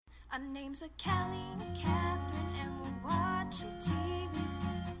Our names are Kelly and Catherine, and we're watching TV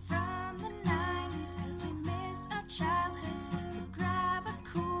from the 90s, cause we miss our childhoods. So grab a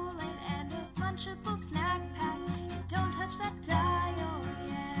Kool-Aid and a Lunchable snack pack, and don't touch that dial,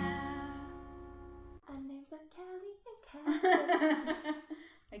 yeah. Our names are Kelly and Catherine.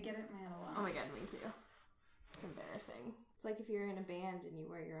 I get it in my head a lot. Oh my god, me too. It's embarrassing. It's like if you're in a band and you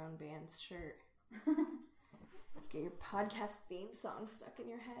wear your own band's shirt. Get your podcast theme song stuck in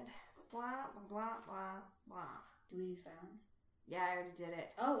your head. Blah, blah, blah, blah. Do we do silence? Yeah, I already did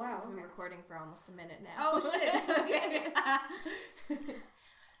it. Oh, wow. We've been Okay. recording for almost a minute now. Oh, shit. Okay.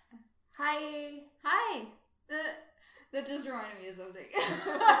 Hi. Hi. That just reminded me of something.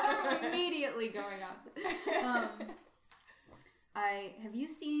 Immediately going on. Have you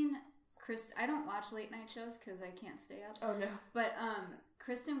seen I don't watch late night shows because I can't stay up. Oh, no. But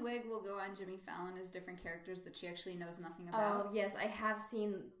Kristen Wiig will go on Jimmy Fallon as different characters that she actually knows nothing about. Oh, yes, I have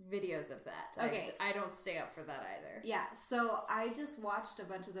seen videos of that. Okay. I don't stay up for that either. Yeah, so I just watched a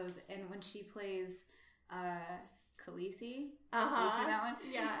bunch of those, and when she plays Khaleesi, Uh-huh. you see that one?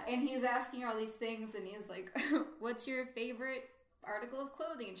 Yeah. And he's asking her all these things, and he's like, what's your favorite article of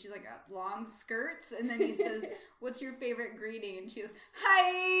clothing? And she's like, long skirts. And then he says, what's your favorite greeting? And she goes,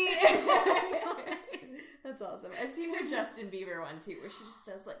 hi. That's awesome. I've seen her Justin Bieber one too, where she just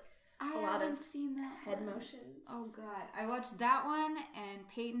does like I a lot haven't of seen that head one. motions. Oh god, I watched that one and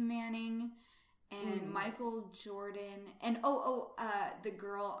Peyton Manning and Michael Jordan and the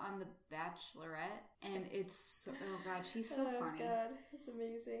girl on The Bachelorette, and it's so, oh god, she's so funny. Oh god, it's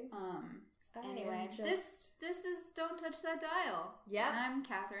amazing. Anyway, this is Don't Touch That Dial. Yeah. And I'm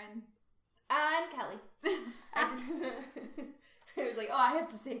Catherine. I'm Kelly. I was like, oh, I have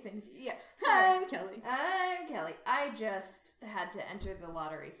to say things. Yeah. Sorry. I'm Kelly. I'm Kelly. I just had to enter the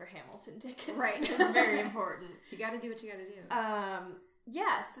lottery for Hamilton tickets. Right. It's very important. You gotta do what you gotta do.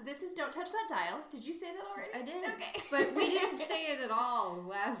 Yeah, so this is Don't Touch That Dial. Did you say that already? I did. Okay. But we didn't say it at all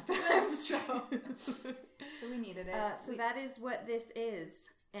last time, so we needed it. So that is what this is.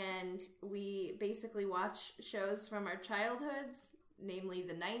 And we basically watch shows from our childhoods, namely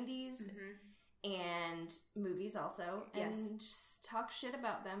the 90s, and movies also, Yes. and just talk shit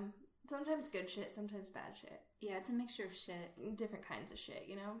about them. Sometimes good shit, sometimes bad shit. Yeah, it's a mixture of shit. Different kinds of shit,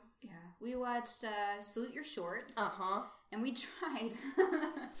 you know? Yeah. We watched Salute Your Shorts. Uh-huh. And we tried.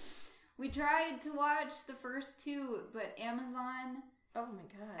 We tried to watch the first two, but Amazon, Oh my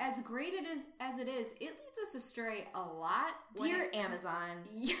god. as great as it is, it leads us astray a lot. Dear Amazon,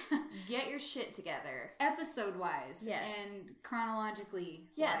 Yeah. get your shit together. Episode-wise. Yes. And chronologically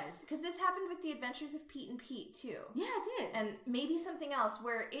Yes, wise. because this happened with The Adventures of Pete and Pete, too. Yeah, it did. And maybe something else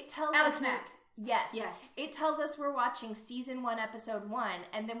where it tells Alex us... Mack. Yes. Yes. It tells us we're watching season 1, episode 1,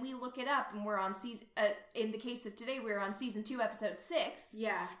 and then we look it up and we're on season... in the case of today, we're on season 2, episode 6.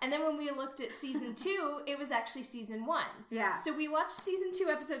 Yeah. And then when we looked at season 2, it was actually season 1. Yeah. So we watched season 2,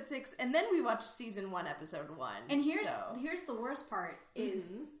 episode 6, and then we watched season 1, episode 1. And here's the worst part is,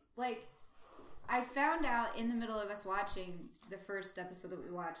 like, I found out in the middle of us watching the first episode that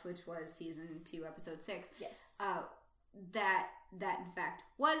we watched, which was season 2, episode 6. Yes. That in fact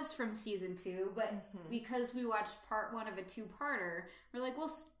was from season 2, but because we watched part 1 of a 2-parter, we're like, well,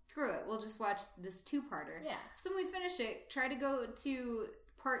 screw it, we'll just watch this 2-parter. Yeah. So then we finish it, try to go to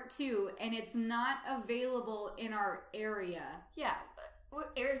part 2, and it's not available in our area. Yeah.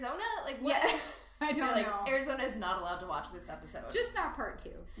 What, Arizona? Like, what? Yeah. I don't Like, know. Arizona is not allowed to watch this episode. Just not part 2.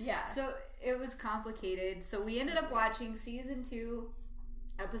 Yeah. So it was complicated. So we ended up watching season 2,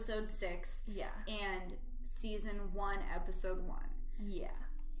 episode 6. Yeah. And season 1, episode 1. Yeah.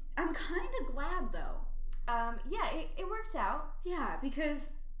 I'm kind of glad though. Yeah, it worked out. Yeah,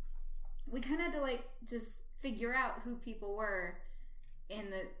 because we kind of had to like just figure out who people were in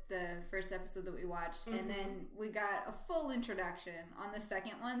the first episode that we watched, and then we got a full introduction on the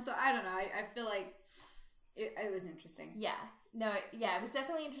second one. So I don't know. I feel like it was interesting. Yeah. No, it was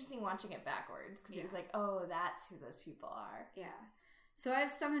definitely interesting watching it backwards, because it was like, oh, that's who those people are. Yeah. So I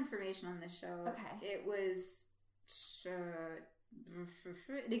have some information on this show. Okay. It was...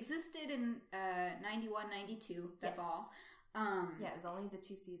 it existed in 91, 92. That's Yes. all. Yeah, it was only the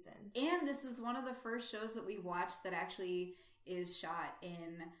 2 seasons. And this is one of the first shows that we watched that actually is shot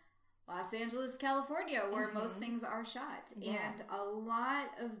in Los Angeles, California, where most things are shot. Yeah. And a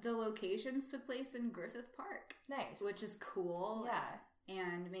lot of the locations took place in Griffith Park. Nice. Which is cool. Yeah.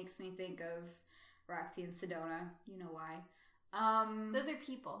 And makes me think of Roxy and Sedona. You know why. Those are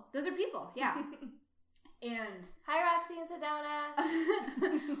people. Those are people, yeah. And hi, Roxy and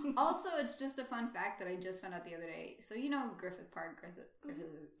Sedona. also, it's just a fun fact that I just found out the other day. So you know Griffith Park, Griffith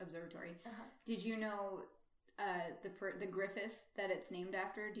Observatory. Uh-huh. Did you know the Griffith that it's named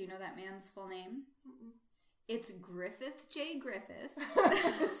after. Do you know that man's full name? Mm-mm. It's Griffith J. Griffith.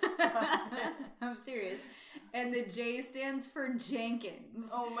 I'm serious. And the J stands for Jenkins.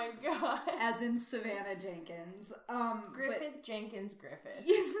 Oh my god. As in Savannah Jenkins. Griffith Jenkins Griffith.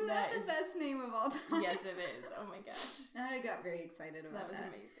 Isn't that the best name of all time? Yes, it is. Oh my gosh. I got very excited about that.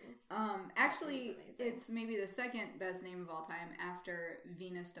 That was amazing. Actually, That was amazing. it's maybe the second best name of all time after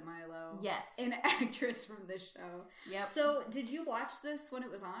Venus de Milo. Yes. An actress from this show. Yep. So, did you watch this when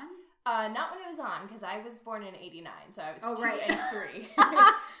it was on? Not when it was on, because I was born in 89, so I was 2 right. and 3.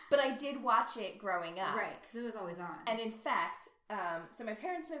 But I did watch it growing up. Right, because it was always on. And in fact, so my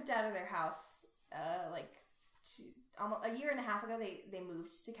parents moved out of their house, almost a year and a half ago. They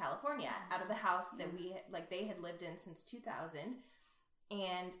moved to California, out of the house that they had lived in since 2000.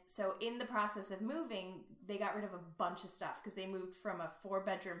 And so in the process of moving, they got rid of a bunch of stuff, because they moved from a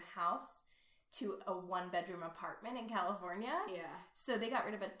 4-bedroom house to a 1-bedroom apartment in California. Yeah. So they got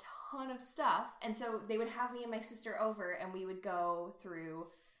rid of a ton of stuff. And so they would have me and my sister over, and we would go through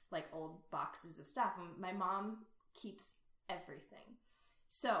like old boxes of stuff. And my mom keeps everything.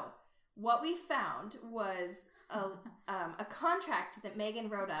 So what we found was a contract that Megan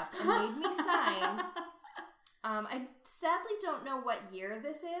wrote up and made me sign. I sadly don't know what year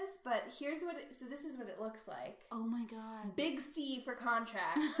this is, but here's so this is what it looks like. Oh my god. Big C for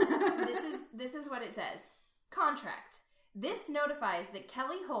contract. This is what it says. Contract. This notifies that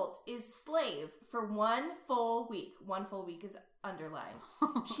Kelly Holt is slave for 1 full week. 1 full week is underlined.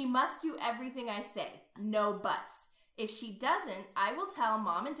 She must do everything I say. No buts. If she doesn't, I will tell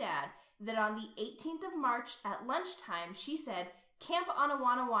Mom and Dad that on the 18th of March at lunchtime, she said, Camp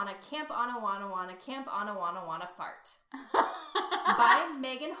Anawana Wana, Camp Anawana Wana, Camp Anawana Wana fart. By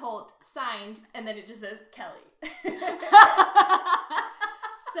Megan Holt, signed, and then it just says Kelly.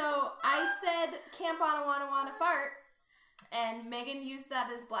 So I said Camp Anawana Wana fart, and Megan used that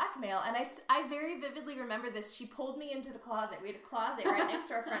as blackmail. And I very vividly remember this. She pulled me into the closet. We had a closet right next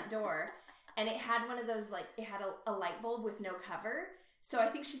to our front door, and it had one of those, like, it had a light bulb with no cover. So I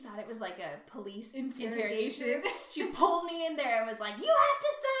think she thought it was like a police interrogation. She pulled me in there and was like, "You have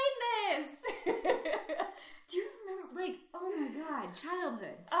to sign this." Do you remember, like, oh my god,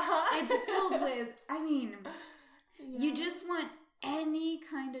 childhood. Uh-huh. It's filled with, I mean, you just want any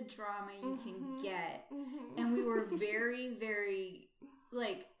kind of drama you can get. Mm-hmm. And we were very, very,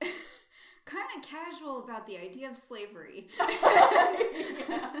 like, kind of casual about the idea of slavery.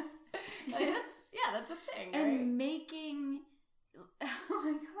 Yeah. Like, that's a thing, and right? making... Oh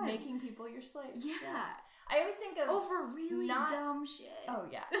my god. Making people your slaves. Yeah. I always think of... Over really dumb shit. Oh,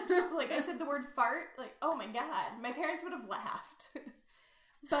 yeah. Like, I said the word fart. Like, oh my god. My parents would have laughed.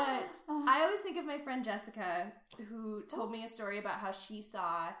 But I always think of my friend Jessica, who told me a story about how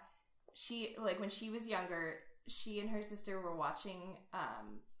when she was younger, she and her sister were watching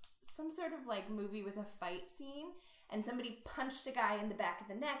some sort of, like, movie with a fight scene, and somebody punched a guy in the back of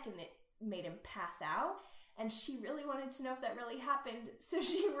the neck, and it made him pass out. And she really wanted to know if that really happened. So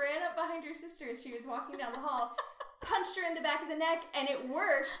she ran up behind her sister as she was walking down the hall, punched her in the back of the neck, and it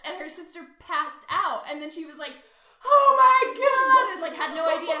worked. And her sister passed out. And then she was like, "Oh my god!" and like had no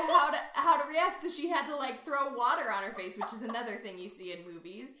idea how to react. So she had to like throw water on her face, which is another thing you see in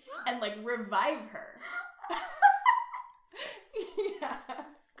movies, and like revive her. Yeah.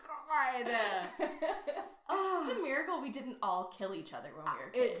 God. It's a miracle we didn't all kill each other when we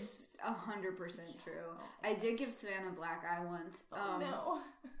were kids. It's 100% true. I did give Savannah a black eye once. No.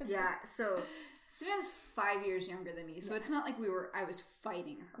 Yeah, so Savannah's 5 years younger than me, so it's not like I was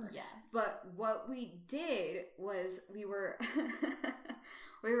fighting her. Yeah. But what we did was we were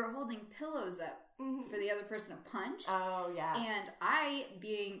holding pillows up for the other person to punch. Oh, yeah. And I,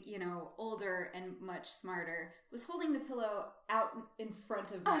 being, older and much smarter, was holding the pillow out in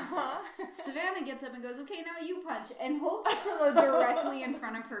front of myself. Savannah gets up and goes, "Okay, now you punch," and holds the pillow directly in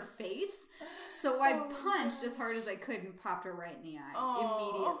front of her face. So I punched as hard as I could and popped her right in the eye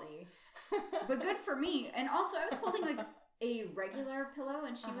immediately. But good for me. And also, I was holding like a regular pillow,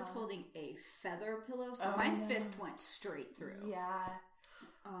 and she was holding a feather pillow, so my fist went straight through. Yeah.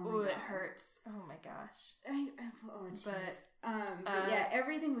 Oh, it hurts. Oh my gosh. But yeah,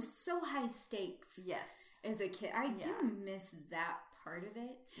 everything was so high stakes. Yes. As a kid, I do miss that part of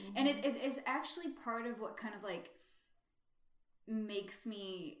it, and it is actually part of what kind of like makes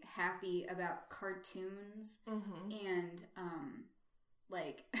me happy about cartoons and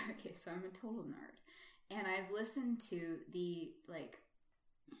like, okay, so I'm a total nerd, and I've listened to the like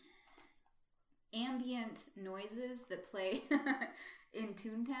ambient noises that play in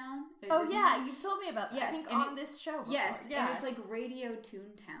Toontown. Oh yeah, you've told me about that. Yes, I think on this show before. Yes, yeah. and it's like Radio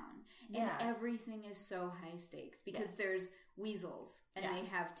Toontown. And Yeah. everything is so high stakes because Yes. there's weasels and Yeah. they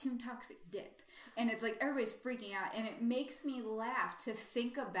have Toon Toxic Dip. And it's like everybody's freaking out. And it makes me laugh to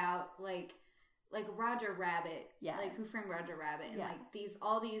think about like Roger Rabbit. Yeah. Like Who Framed Roger Rabbit. And Yeah. like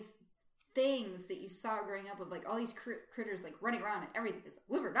all these things that you saw growing up of like all these critters like running around and everything is like,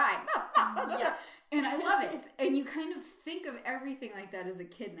 live or die. Yeah. And I love it. And you kind of think of everything like that as a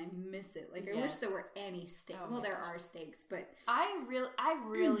kid, and I miss it. Like I wish Yes. there were any stakes. Oh Well, my there gosh. are stakes, but I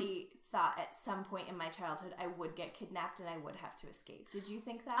really thought at some point in my childhood I would get kidnapped and I would have to escape. Did you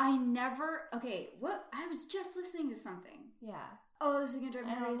think that? I never. Okay, what? I was just listening to something. Yeah. Oh, this is gonna drive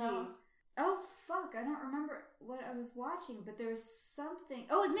me I don't crazy. know. Oh fuck! I don't remember what I was watching, but there was something.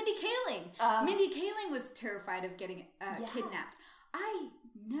 Oh, it was Mindy Kaling. Mindy Kaling was terrified of getting Yeah. kidnapped. I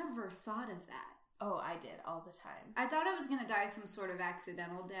never thought of that. Oh, I did all the time. I thought I was gonna die some sort of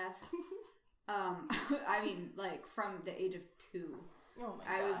accidental death. I mean, like from the age of 2. Oh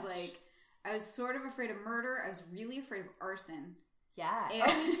my I was gosh. like, I was sort of afraid of murder. I was really afraid of arson. Yeah. And-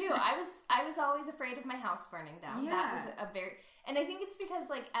 Oh, me too. I was always afraid of my house burning down. Yeah. That was a very, and I think it's because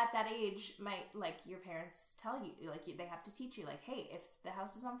like at that age, your parents tell you they have to teach you like, hey, if the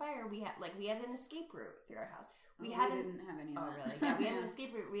house is on fire, we had an escape route through our house. We didn't have any of Oh, that. really? Yeah, we had an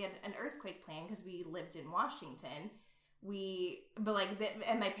escape route. We had an earthquake plan because we lived in Washington.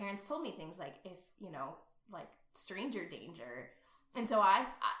 And my parents told me things like if like stranger danger, and so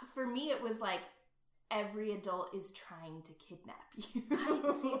for me it was like every adult is trying to kidnap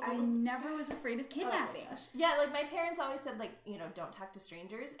you. I never was afraid of kidnapping. Oh my gosh. Yeah, like my parents always said like don't talk to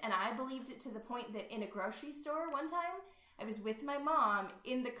strangers, and I believed it to the point that in a grocery store one time I was with my mom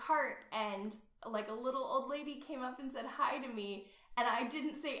in the cart and like a little old lady came up and said hi to me, and I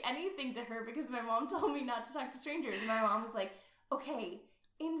didn't say anything to her because my mom told me not to talk to strangers. And my mom was like, okay,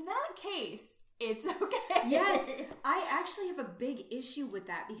 in that case, it's okay. Yes, I actually have a big issue with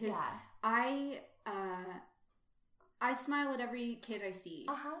that because Yeah. I smile at every kid I see,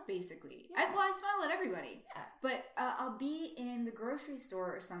 basically. Yeah. I smile at everybody. Yeah. But I'll be in the grocery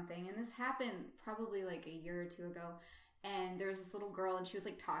store or something, and this happened probably like a year or 2 ago, and there was this little girl, and she was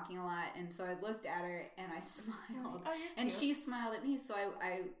like talking a lot, and so I looked at her, and I smiled. Oh, you're and cute. she smiled at me, so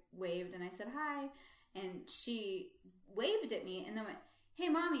I waved, and I said hi, and she waved at me, and then went, hey,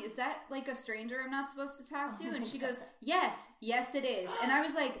 Mommy, is that like a stranger I'm not supposed to talk to? Oh And my she God. goes, yes, it is. And I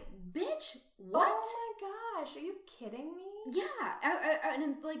was like, bitch, what? Oh my gosh, are you kidding me? Yeah,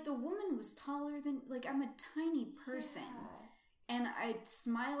 and like the woman was taller than, like, I'm a tiny person, and I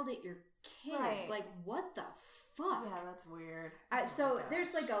smiled at your kid. Right. Like, what the fuck? Yeah, that's weird. So Oh my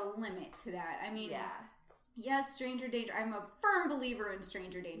there's gosh. like a limit to that. I mean, Yeah. yes, stranger danger. I'm a firm believer in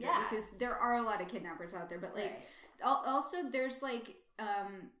stranger danger Yeah. because there are a lot of kidnappers out there, but like, Right. also there's like,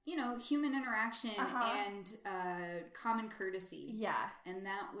 human interaction and common courtesy. Yeah. And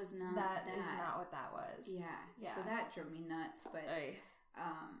that was not That is not what that was. Yeah. So that drove me nuts. But Oy.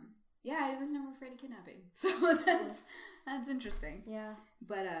 I was never afraid of kidnapping. So that's interesting. Yeah.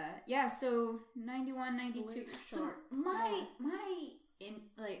 But so 91, 92. Sleep So shorts,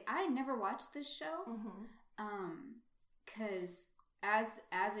 I never watched this show. Mm-hmm. Cause as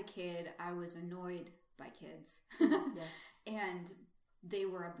a kid I was annoyed by kids. Yes. And they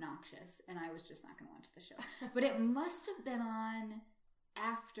were obnoxious, and I was just not going to watch the show. But it must have been on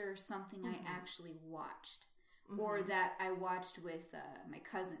after something I actually watched, or that I watched with my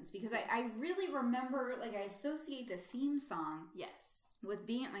cousins, because I really remember, like, I associate the theme song Yes. with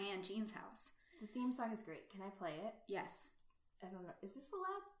being at my Aunt Jean's house. The theme song is great. Can I play it? Yes. I don't know. Is this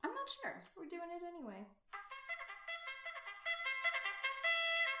allowed? I'm not sure. We're doing it anyway.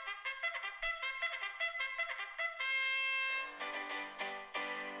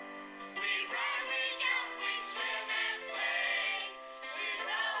 We run, we jump, we swim and play. We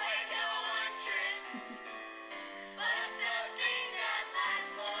row and go on trips. But the thing that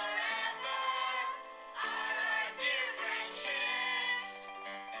lasts forever are our dear friendships.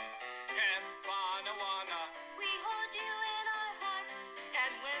 Camp Wana. We hold you in our hearts.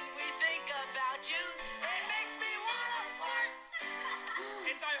 And when we think about you, it makes me wanna fart.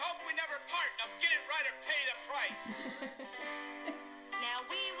 It's I hope we never part. Now get it right or pay the price. Now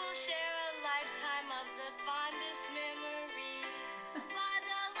we will share a lifetime of the fondest memories. By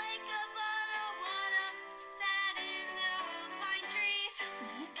the lake of Anawana, sat in the pine trees.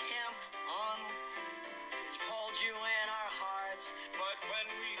 Camp on, hold you in our hearts. But when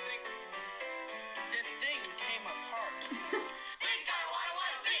we think The thing came apart. Think I wanna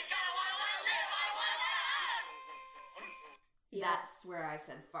live, I wanna live. Yeah. That's where I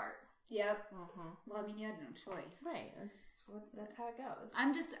said fart. Yep. Mm-hmm. Well, I mean, you had no choice. Right. That's how it goes.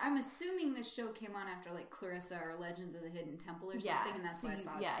 I'm assuming this show came on after like Clarissa or Legends of the Hidden Temple or something, and that's why I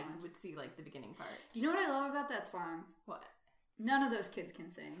saw it so you much. would see like the beginning part. Do you know what I love about that song? What? None of those kids can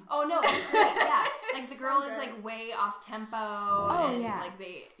sing. Oh no, it's great. Yeah, like the It's girl so is good. like way off tempo. Oh, and, yeah. like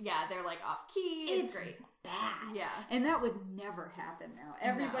they're like off key. It's great. Bad. Yeah. And that would never happen now.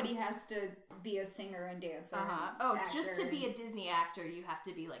 Everybody has to be a singer and dancer. Uh-huh. and Oh, just to actor. be a Disney actor, you have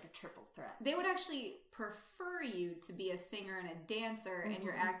to be like a triple threat. They would actually prefer you to be a singer and a dancer, and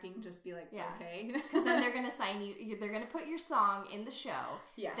your acting just be like, Yeah. okay. Because then they're gonna sign you. They're gonna put your song in the show.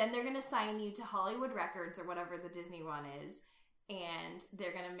 Yeah. Then they're gonna sign you to Hollywood Records or whatever the Disney one is, and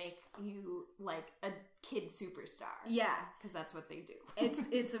they're gonna make you like a kid superstar. Yeah. Because that's what they do.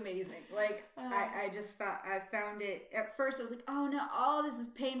 It's amazing. Like I found it at first. I was like, oh no, all this is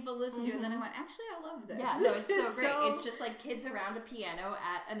painful to listen to, and then I went, actually, I love this. Yeah, no, This it's is so great. It's just like kids around a piano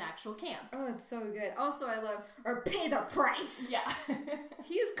at an actual camp. oh, it's so good. Also, I love or pay the price. Yeah.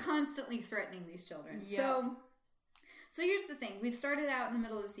 He is constantly threatening these children. Yeah. So here's the thing. We started out in the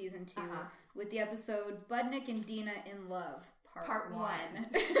middle of season 2 Uh-huh. with the episode Budnick and Dina in Love, Part 1.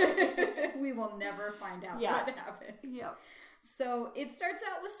 We will never find out Yeah. what happened. Yep. So it starts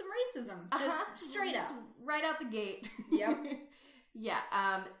out with some racism, just straight Just up. right out the gate. Yep. Yeah.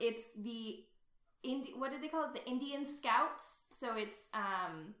 It's the what did they call it? The Indian Scouts. So it's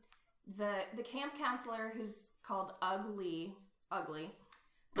the camp counselor who's called Ugly,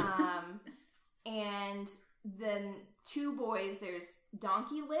 and then two boys. There's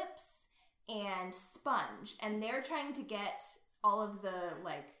Donkey Lips and Sponge, and they're trying to get all of the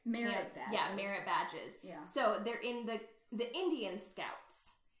like Merit badges. Yeah, merit badges. Yeah. So they're in the Indian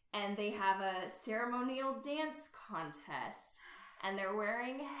Scouts, and they have a ceremonial dance contest, and they're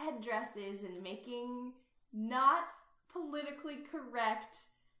wearing headdresses and making not politically correct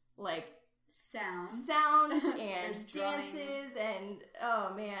like Sounds. and There's drumming. dances, and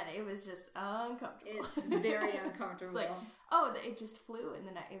oh man, it was just uncomfortable. It's very uncomfortable. It's like, oh, it just flew in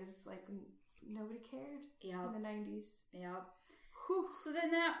the night. It was like nobody cared Yep. in the 90s. Yep. Whew. So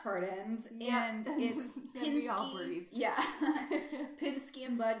then that part ends, Yeah. and it's Then we all Pinsky. breathed. Yeah, Pinsky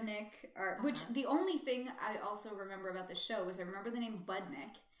and Budnick are. Which Uh-huh. the only thing I also remember about the show was I remember the name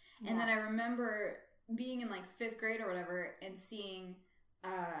Budnick, and then I remember being in like 5th grade or whatever and seeing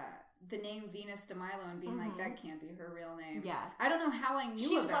the name Venus de Milo and being like, that can't be her real name. Yeah. I don't know how I knew.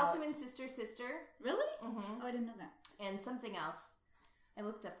 She was about... also in Sister Sister. Really? Mm-hmm. Oh, I didn't know that. And something else. I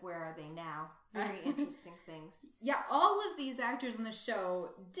looked up Where Are They Now. Very interesting things. Yeah, all of these actors in the show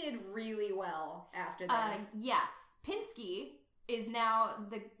did really well after this. Yeah. Pinsky is now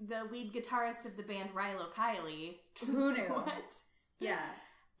the lead guitarist of the band Rilo Kiley. Who knew? What? Yeah.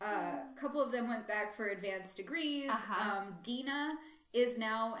 A couple of them went back for advanced degrees. Uh-huh. Dina is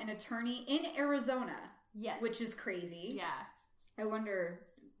now an attorney in Arizona. Yes. Which is crazy. Yeah. I wonder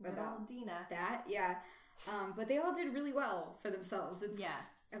Good about old Dina. that. Yeah. But they all did really well for themselves. It's Yeah.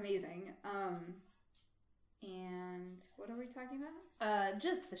 amazing. And what are we talking about?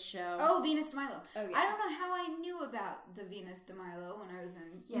 Just the show. Oh, Venus de Milo. Oh, yeah. I don't know how I knew about the Venus de Milo when I was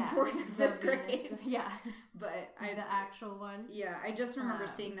in Yeah. 4th and The 5th grade. Venus- yeah. But The actual one. yeah, I just remember Um,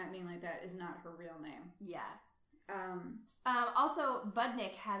 seeing that being like, that is not her real name. Yeah. Um, Also,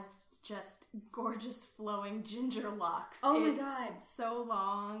 Budnick has just gorgeous flowing ginger locks. Oh my It's God. so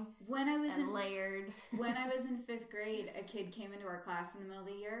long when I was and in layered. when I was in 5th grade, a kid came into our class in the middle of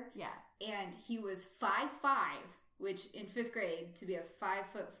the year, Yeah. and he was 5'5", which in 5th grade to be a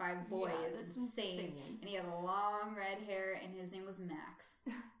 5'5" boy Yeah, is that's insane. insane. And he had long red hair, and his name was Max.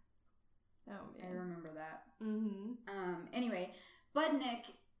 Oh I man. remember that. Mm-hmm. Anyway, Budnick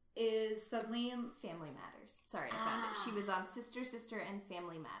is suddenly in. Family Matters. Sorry, I found it. She was on Sister, Sister, and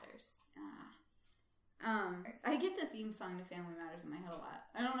Family Matters. I get the theme song to Family Matters in my head a lot.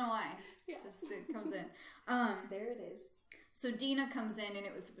 I don't know why. Yeah. Just it comes in. There it is. So Dina comes in, and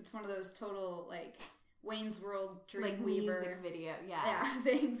it's one of those total like Wayne's World Like Dreamweaver music video. Yeah.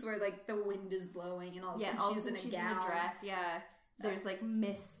 things where like the wind is blowing and all of a Yeah. sudden All of a she's in sudden a she's in gown. a dress. Yeah. There's like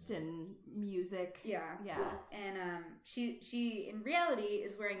mist and music. Yeah. Yeah. And she in reality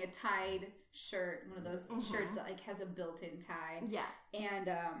is wearing a tied shirt, one of those shirts that like has a built-in tie. Yeah. And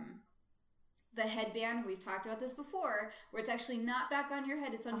the headband, we've talked about this before, where it's actually not back on your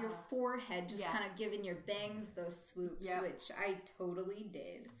head, it's on your forehead, just Yeah. kind of giving your bangs those swoops, Yep. which I totally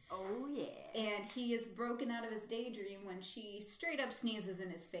did. Oh yeah. And he is broken out of his daydream when she straight up sneezes in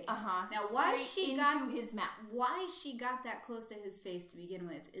his face. Uh-huh. Now, why Straight she into got his mouth. why she got that close to his face to begin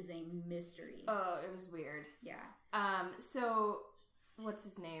with is a mystery. Oh, it was weird. Yeah. So what's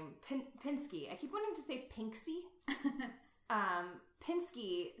his name? Pinsky. I keep wanting to say Pinksy.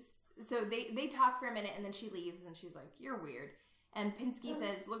 Pinsky So they talk for a minute, and then she leaves, and she's like, "You're weird." And Pinsky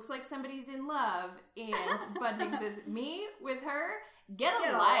says, "Looks like somebody's in love." And Budnick says, "Me with her? Get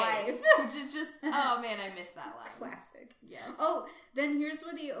a life." Which is just, oh man, I missed that line. Classic. Yes. Oh, then here's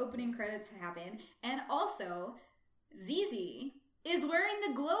where the opening credits happen. And also, Zizi is wearing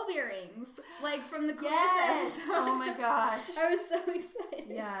the globe earrings, like from the Clovis episode. Oh my gosh. I was so excited.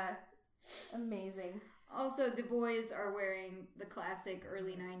 Yeah. Amazing. Also, the boys are wearing the classic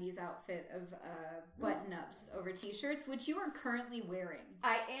early 90s outfit of button-ups over t-shirts, which you are currently wearing.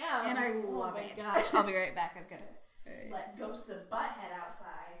 I am. And I love it. Oh my gosh. I'll be right back. I've got to let Ghost the Butthead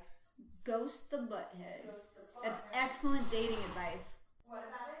outside. Ghost the Butthead. Ghost the Butthead. That's excellent dating advice. What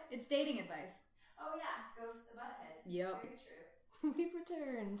about it? It's dating advice. Oh yeah, Ghost the Butthead. Yep. Very true. We've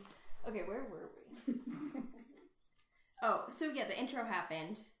returned. Okay, where were we? Oh, so yeah, the intro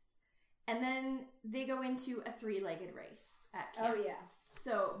happened. And then they go into a 3-legged race at camp. Oh, yeah.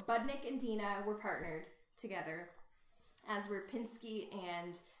 So Budnick and Dina were partnered together, as were Pinsky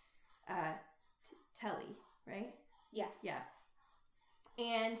and Telly, right? Yeah. Yeah.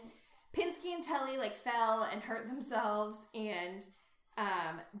 And Pinsky and Telly fell and hurt themselves, and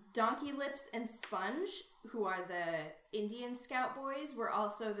Donkey Lips and Sponge, who are the Indian Scout boys, were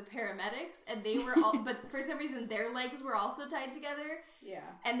also the paramedics, and they were all, but for some reason their legs were also tied together. Yeah.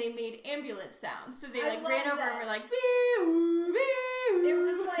 And they made ambulance sounds. So they I love ran over that. and were like, bee-oo, bee-oo. It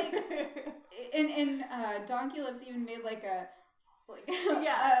was like, and Donkey Lips even made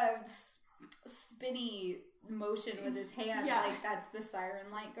Yeah. a spinny motion with his hand, Yeah. like that's the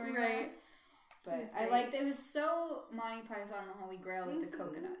siren light going Right. on. But was I great. liked it was so Monty Python the Holy Grail with the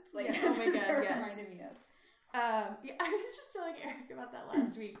coconuts. Like Yeah. that's Oh my what God, that yes. reminded me of. Yeah, I was just telling Eric about that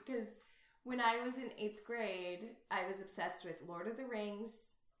last week, because when I was in 8th grade, I was obsessed with Lord of the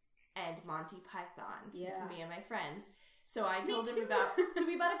Rings and Monty Python. Yeah. Me and my friends. So I told him too. about, so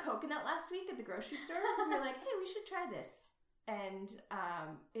we bought a coconut last week at the grocery store, because we were like, hey, we should try this. And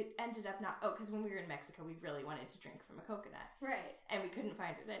it ended up not, because when we were in Mexico, we really wanted to drink from a coconut. Right. And we couldn't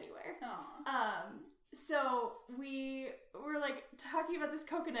find it anywhere. Aw. So we were talking about this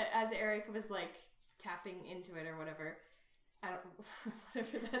coconut as Eric was tapping into it or whatever. I don't,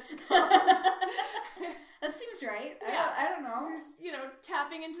 whatever that's called. That seems right. Yeah. I don't know. Just,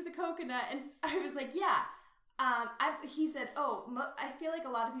 tapping into the coconut, and I was like, yeah. He said, I feel like a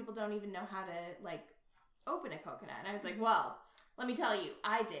lot of people don't even know how to open a coconut, and I was like, well, let me tell you,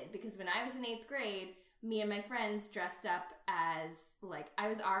 I did, because when I was in 8th grade, me and my friends dressed up as, I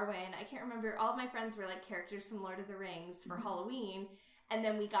was Arwen. I can't remember. All of my friends were, characters from Lord of the Rings for Halloween. And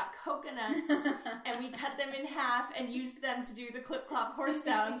then we got coconuts, and we cut them in half and used them to do the clip-clop horse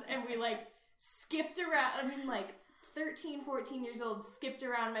sounds. And we, skipped around. 13, 14 years old, skipped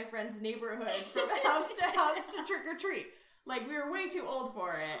around my friend's neighborhood from house to house to trick-or-treat. We were way too old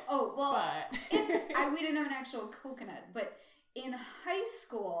for it. Oh, well, But... we didn't have an actual coconut, but in high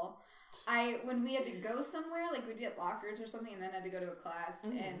school, when we had to go somewhere, we'd be at lockers or something, and then had to go to a class,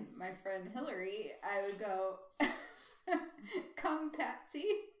 and my friend Hillary, I would go, come Patsy,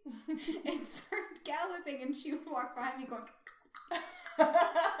 and start galloping, and she would walk behind me going,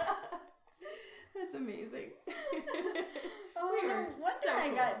 That's amazing. oh, We no were wonder so I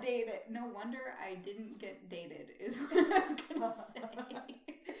cool. got dated. No wonder I didn't get dated, is what I was gonna say.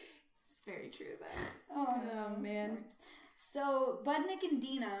 It's very true, then. Oh, man. sorry. So, Budnick and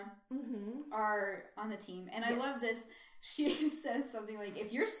Dina Mm-hmm. are on the team, and I Yes. love this. She says something like,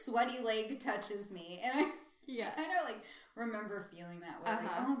 if your sweaty leg touches me, and I Yeah. kind of remember feeling that way,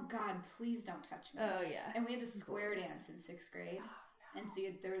 Uh-huh. oh God, please don't touch me. Oh, yeah. And we had to square Boys. dance in 6th grade. Oh, And so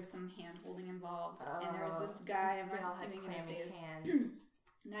there was some hand holding involved, and there was this Oh, guy. I'm they all not had even going to clammy say his hands.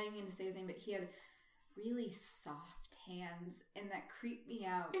 not even going to say his name, but he had really soft hands, and that creeped me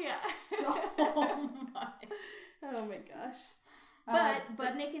out Yeah. so much. Oh my gosh. But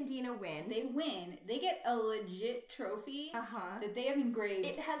Budnick and Dina win. They win. They get a legit trophy Uh-huh. that they have engraved.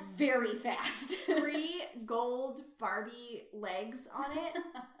 It has very fast. 3 gold Barbie legs on it.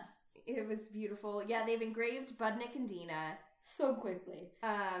 It was beautiful. Yeah, they've engraved Budnick and Dina. so quickly.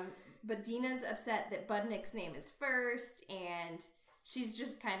 But Dina's upset that Budnick's name is first, and she's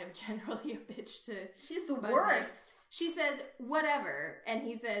just kind of generally a bitch to She's the Budnick. worst. She says, whatever, and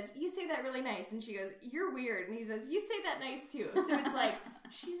he says, you say that really nice, and she goes, you're weird, and he says, you say that nice too. So it's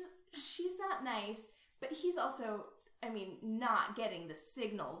she's not nice, but he's also, not getting the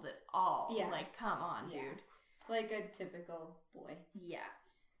signals at all. Yeah. Come on, Yeah. dude. Like a typical boy. Yeah.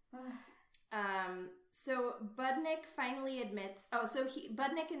 So Budnick finally admits,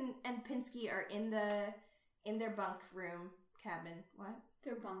 Budnick and Pinsky are in their bunk room cabin. What?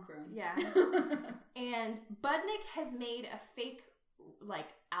 Their bunk room. Yeah. And Budnick has made a fake,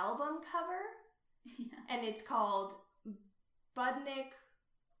 album cover, and it's called Budnick.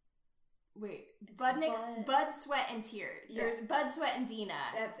 Wait, Budnick's Bud, Sweat, and Tears. Yeah. There's Bud, Sweat, and Dina.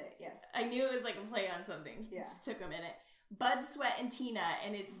 That's it. Yes. I knew it was like a play on something. Yeah. It just took a minute. Bud, Sweat, and Tina,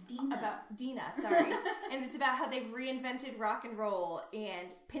 and it's Dina. about Dina, sorry. And it's about how they've reinvented rock and roll, and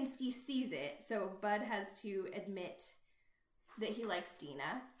Pinsky sees it, so Bud has to admit that he likes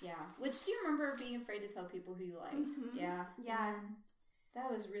Dina. Yeah. Which, do you remember being afraid to tell people who you liked? Mhm. Yeah. Yeah.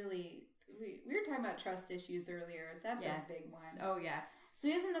 That was really... We were talking about trust issues earlier. That's Yeah. a big one. Oh, yeah. So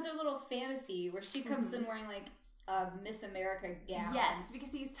he has another little fantasy where she comes in wearing, like, a Miss America gown. Yes,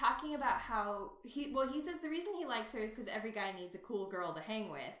 because he's talking about how he says the reason he likes her is because every guy needs a cool girl to hang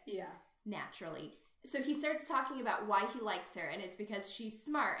with, Yeah. naturally. So he starts talking about why he likes her, and it's because she's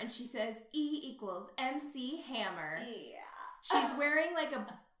smart, and she says E = MC Hammer. Yeah. She's wearing like a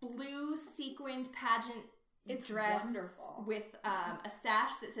blue sequined pageant It's dress wonderful. with a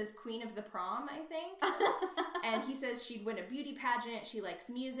sash that says Queen of the Prom, I think. And he says she'd win a beauty pageant, she likes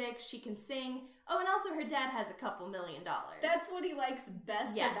music, she can sing. Oh, and also her dad has a couple $1 million. That's what he likes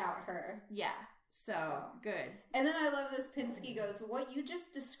best Yes. about her. Yeah. So good. And then I love this. Pinsky goes, what you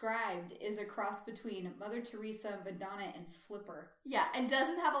just described is a cross between Mother Teresa, Madonna, and Flipper. Yeah, and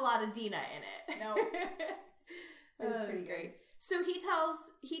doesn't have a lot of Dina in it. No. That was pretty great. So he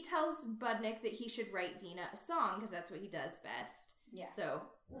tells Budnick that he should write Dina a song because that's what he does best. Yeah. So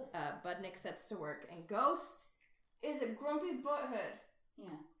Budnick sets to work, and Ghost is a grumpy butthead. Yeah.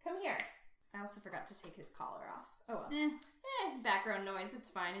 Come here. I also forgot to take his collar off. Oh well. Eh. Background noise. It's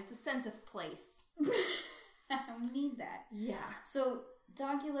fine. It's a sense of place. I don't need that. Yeah. So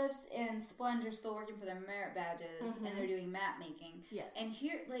Donkey Lips and Sponge are still working for their merit badges, and they're doing map making. Yes. And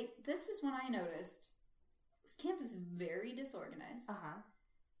here, like, this is when I noticed this camp is very disorganized.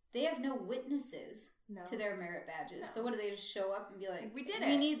 They have no witnesses No. to their merit badges. No. So what do they just show up and be like, We did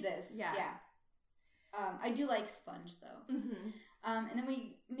We it." need this. Yeah. I do like Sponge, though. Mm-hmm. And then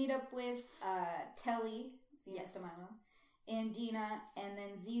we meet up with Telly, Venus Yes. de Milo, and Dina, and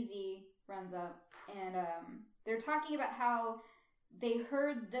then ZZ runs up, and they're talking about how they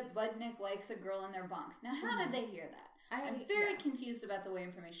heard that Budnick likes a girl in their bunk. Now, how did they hear that? I'm very confused about the way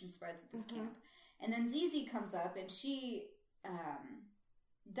information spreads at this camp. And then ZZ comes up, and she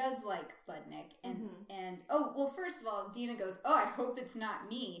does like Budnick, and oh, well, first of all, Dina goes, oh, I hope it's not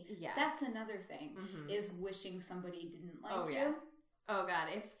me. Yeah. That's another thing, is wishing somebody didn't like you. Yeah. Oh god,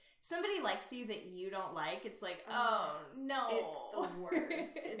 if somebody likes you that you don't like, it's like, oh no. It's the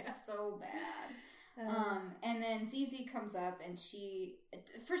worst. It's so bad. And then ZZ comes up, and she,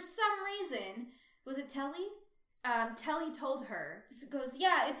 for some reason, was it Telly? Telly told her. Goes,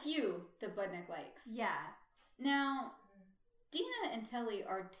 yeah, it's you that Budnick likes. Yeah. Now, Dina and Telly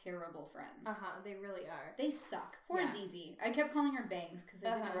are terrible friends. They really are. They suck. Poor Yeah. ZZ. I kept calling her Bangs because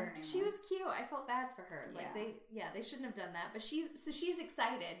I didn't know what her name She was cute. I felt bad for her. Like Yeah. they shouldn't have done that. But she's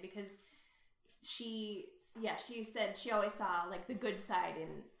excited because she said she always saw like the good side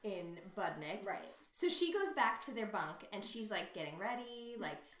in Budnick. Right. So she goes back to their bunk and she's like getting ready,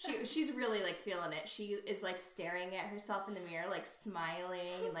 like she's really like feeling it. She is like staring at herself in the mirror, like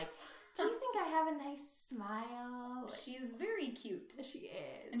smiling, like, do you think I have a nice smile? Like, She's very cute. she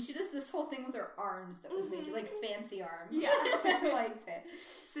is. And she does this whole thing with her arms that was made, like fancy arms. Yeah. I liked it.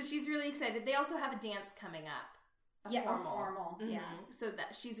 So she's really excited. They also have a dance coming up. A formal. Mhm. Yeah. So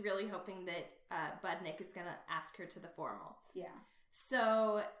that she's really hoping that Budnick is gonna ask her to the formal. Yeah.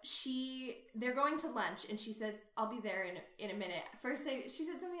 So they're going to lunch, and she says, "I'll be there in a minute." First, she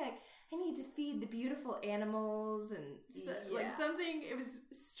said something like, "I need to feed the beautiful animals," and like something. It was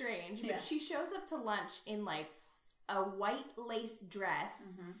strange, but she shows up to lunch in like a white lace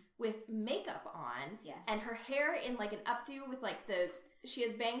dress with makeup on, and her hair in like an updo with like she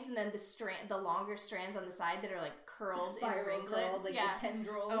has bangs, and then the longer strands on the side that are like curled Spiral in curled, ringlets, like the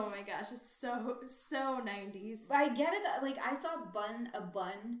tendrils. Oh my gosh, it's so 90s. I get it. Like, I thought a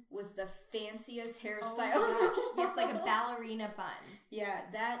bun was the fanciest hairstyle. Oh my gosh. Yes, like a ballerina bun. Yeah,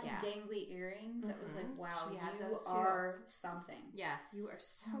 that dangly earrings. It was like, wow, She had you those too. are something. Yeah, you are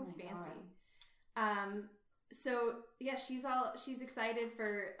so Oh my fancy. So yeah, she's excited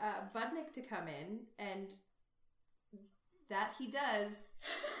for Budnick to come in, and that he does.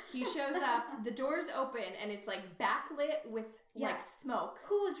 He shows up, the doors open, and it's like backlit with like smoke.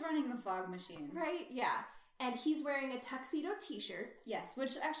 Who was running the fog machine? Right? Yeah. And he's wearing a tuxedo t-shirt. Yes,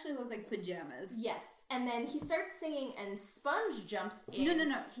 which actually looked like pajamas. Yes. And then he starts singing, and Sponge jumps in.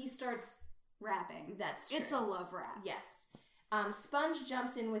 No. He starts rapping. That's true. It's a love rap. Yes. Sponge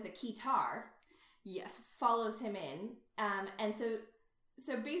jumps in with a guitar. Yes. Follows him in. And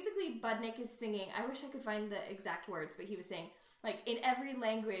so basically Budnick is singing, I wish I could find the exact words, but he was saying, like in every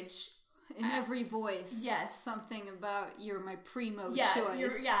language. In every voice. Yes. Something about you're my primo Yeah,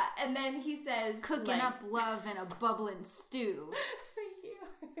 choice. and then he says Cooking like, up love in a bubbling stew. Thank you.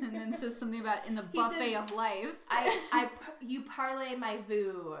 And then says something about in the He buffet says, of life. You parlay my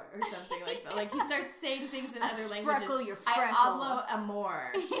vu or something like that. Like he starts saying things in I other spreckle languages. your I freckle. hablo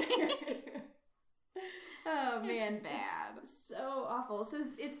amor. Oh man, It's bad. It's so awful. So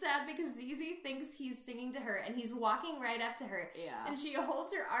it's sad because Zizi thinks he's singing to her, and he's walking right up to her. Yeah. And she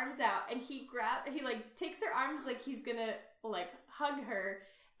holds her arms out, and he like takes her arms like he's gonna like hug her,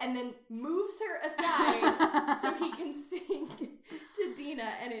 and then moves her aside so he can sing to Dina,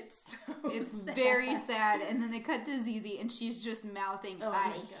 and it's so It's sad. very sad. And then they cut to Zizi, and she's just mouthing, Oh I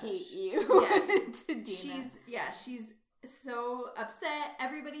my gosh. hate you. Yes. to Dina. She's so upset.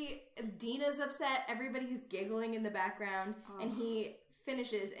 Dina's upset. Everybody's giggling in the background. And he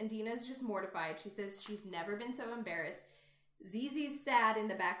finishes, and Dina's just mortified. She says she's never been so embarrassed. Zizi's sad in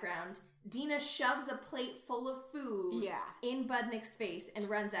the background. Dina shoves a plate full of food in Budnick's face and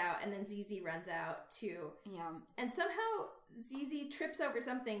runs out, and then Zizi runs out too. Yeah. And somehow Zizi trips over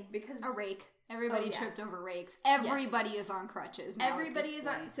something because... A rake. Everybody Oh, yeah. tripped over rakes. Everybody is on crutches now. Everybody at this is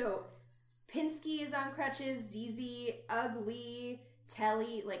on... point. So, Pinsky is on crutches, Zizi, Ugly,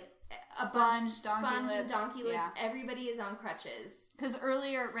 Telly, like... Sponge, Donkey and Lips. Donkey Lips. Yeah. Everybody is on crutches. Because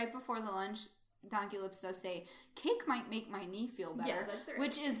earlier, right before the lunch, Donkey Lips does say, cake might make my knee feel better. Yeah, that's right.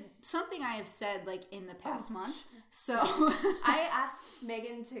 Which is something I have said, like, in the past month. So... I asked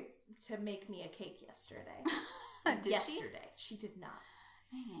Megan to make me a cake yesterday. Did yesterday. She did not.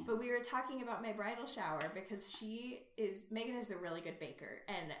 Man. But we were talking about my bridal shower because Megan is a really good baker,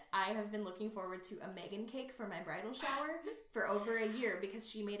 and I have been looking forward to a Megan cake for my bridal shower for over a year because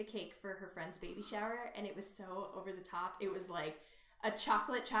she made a cake for her friend's baby shower, and it was so over the top. It was like a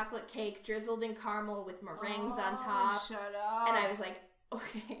chocolate cake drizzled in caramel with meringues on top. Shut up. And I was like,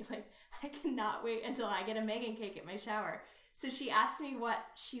 okay, like I cannot wait until I get a Megan cake at my shower. So she asked me what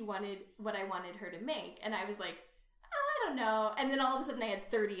I wanted her to make, and I was like, I don't know. And then all of a sudden I had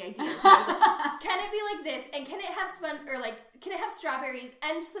 30 ideas. And I was like, can it be like this? And can it have can it have strawberries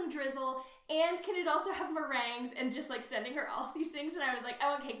and some drizzle? And can it also have meringues? And just like sending her all these things. And I was like,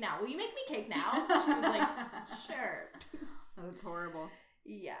 I want cake now. Will you make me cake now? She was like, sure. That's horrible.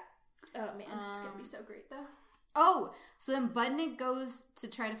 Yeah. Oh man, it's gonna be so great though. Oh, so then Budnick goes to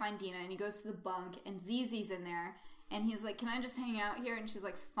try to find Dina, and he goes to the bunk, and Zizi's in there. And he's like, can I just hang out here? And she's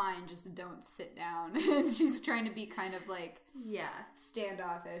like, fine, just don't sit down. And she's trying to be kind of like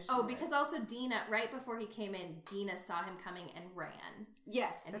standoffish. Oh, because also Dina, right before he came in, Dina saw him coming and ran.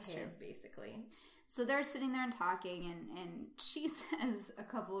 Yes, And that's hid, true. basically. So they're sitting there and talking, and she says a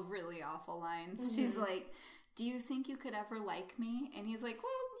couple of really awful lines. Mm-hmm. She's like, do you think you could ever like me? And he's like,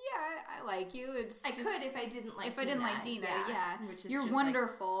 well, yeah, I like you. It's I just, could if I didn't like Dina. I didn't like Dina, yeah. Which is You're just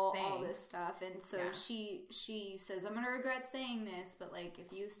wonderful, like, all this thanks. stuff. And so Yeah. she says, I'm going to regret saying this, but like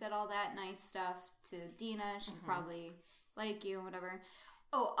if you said all that nice stuff to Dina, she'd Mm-hmm. probably like you and whatever.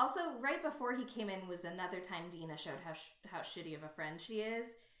 Oh, also, right before he came in was another time Dina showed how shitty of a friend she is.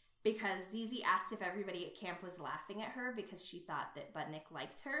 Because Zizi asked if everybody at camp was laughing at her because she thought that Budnick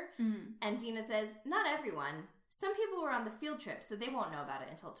liked her. Mm-hmm. And Dina says, not everyone. Some people were on the field trip, so they won't know about it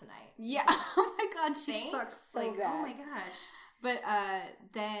until tonight. Yeah. Oh my God, she Thanks? sucks so like, bad. oh my gosh. But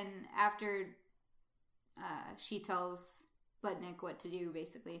then after she tells Budnick what to do,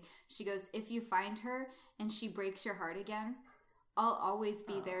 basically, she goes, if you find her and she breaks your heart again, I'll always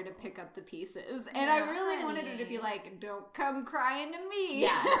be there to pick up the pieces. And I Yeah, really wanted her to be honey. like, don't come crying to me.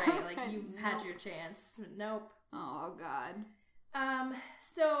 Yeah, right. Like, you've Nope. had your chance. Nope. Oh, God.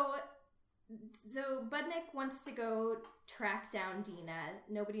 So Budnick wants to go track down Dina.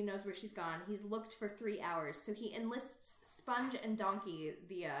 Nobody knows where she's gone. He's looked for 3 hours. So he enlists Sponge and Donkey,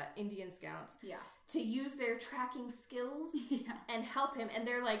 the Indian Scouts, Yeah. to use their tracking skills Yeah. and help him. And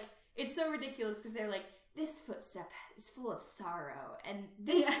they're like, it's so ridiculous because they're like, this footstep is full of sorrow. And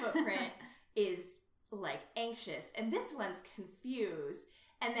this footprint is like anxious. And this one's confused.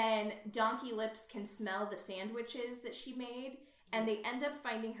 And then Donkey Lips can smell the sandwiches that she made. And they end up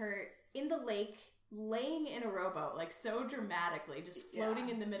finding her in the lake, laying in a rowboat, like so dramatically, just floating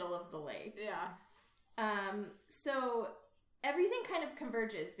in the middle of the lake. Yeah. So everything kind of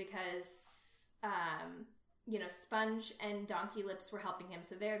converges because, Sponge and Donkey Lips were helping him,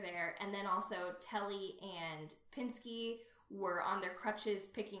 so they're there. And then also Telly and Pinsky were on their crutches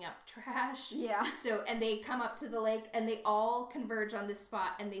picking up trash. Yeah. So, and they come up to the lake and they all converge on this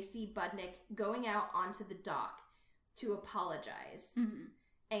spot and they see Budnick going out onto the dock to apologize. Mm-hmm.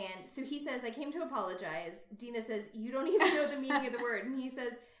 And so he says, I came to apologize. Dina says, you don't even know the meaning of the word. And he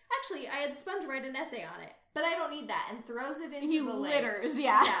says, actually, I had Sponge write an essay on it. but I don't need that, and throws it into He the lake. litters,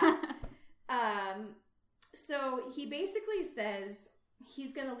 yeah. So he basically says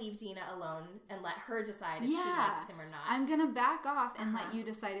he's gonna leave Dina alone and let her decide if she Yeah. likes him or not. I'm gonna back off and let you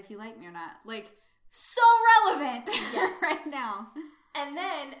decide if you like me or not. Like, so relevant Yes. right now. And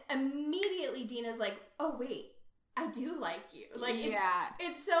then immediately Dina's like, oh wait, I do like you. Like,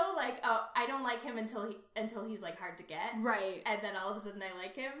 it's so like, oh, I don't like him until he's like hard to get. Right. And then all of a sudden I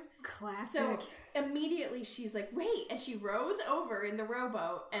like him. Classic. So immediately she's like, wait, and she rows over in the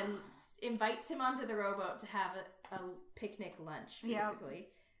rowboat and invites him onto the rowboat to have a picnic lunch, basically.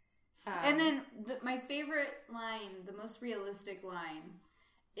 And then my favorite line, the most realistic line,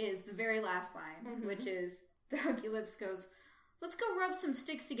 is the very last line, which is Donkey Lips goes, let's go rub some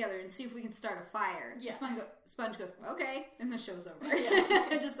sticks together and see if we can start a fire. Yeah. Sponge goes, okay, and the show's over.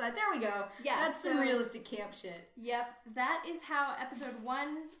 Yeah. Just like, there we go. Yeah, That's some realistic camp shit. Yep, that is how episode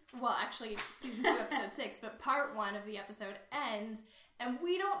 1, well, actually, season 2, episode 6, but part 1 of the episode ends, and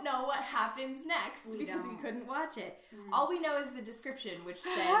we don't know what happens next because we couldn't watch it. All we know is the description, which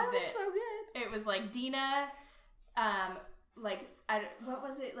said that so good. it was like Dina, what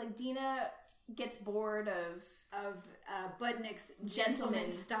was it? Like Dina gets bored of Budnick's Gentleman.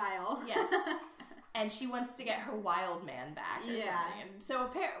 gentleman style. Yes. And she wants to get her wild man back or something. And so,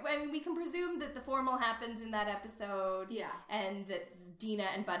 we can presume that the formal happens in that episode. Yeah. And that Dina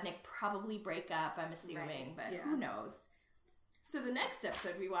and Budnick probably break up, I'm assuming. But who knows? So the next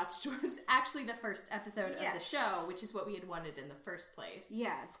episode we watched was actually the first episode of the show, which is what we had wanted in the first place.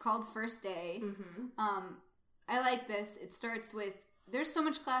 Yeah, it's called First Day. Mm-hmm. I like this. It starts with... There's so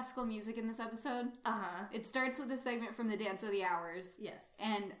much classical music in this episode. Uh-huh. It starts with a segment from the Dance of the Hours. Yes.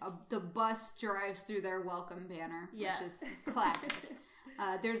 And the bus drives through their welcome banner, which is classic.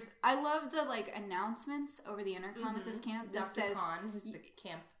 I love the announcements over the intercom at this camp. Dr. Says, Khan, who's the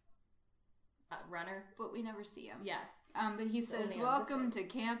camp runner. But we never see him. Yeah. But he says, welcome to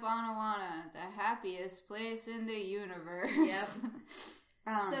Camp Anawana, the happiest place in the universe.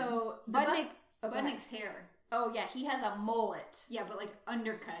 Yep. So, Budnick's hair. Oh, yeah, he has a mullet. Yeah, but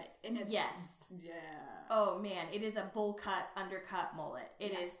undercut. And it's... Yes. Yeah. Oh, man, it is a bowl cut, undercut mullet.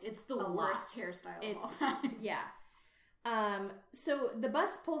 It's the worst hairstyle of all time. Yeah. So the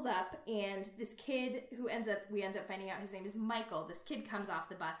bus pulls up, and this kid we end up finding out his name is Michael. This kid comes off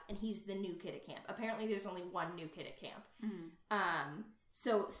the bus, and he's the new kid at camp. Apparently, there's only one new kid at camp. Mm-hmm.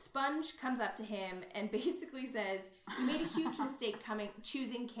 So Sponge comes up to him and basically says, you made a huge mistake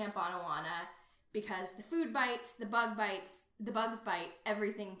choosing Camp Anawana because the food bites, the bugs bite,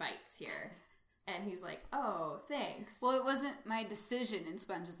 everything bites here. And he's like, oh, thanks. Well, it wasn't my decision. And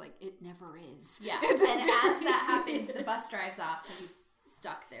Sponge is like, it never is. Yeah. And as that happens, the bus drives off, so he's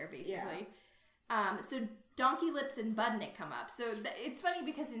stuck there, basically. Yeah. So Donkey Lips and Budnick come up. So it's funny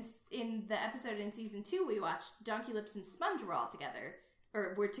because in the episode in season 2 we watched, Donkey Lips and Sponge were all together.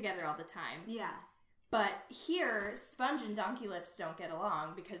 Or were together all the time. Yeah. But here, Sponge and Donkey Lips don't get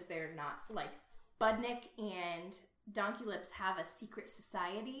along because they're not, Budnick and Donkey Lips have a secret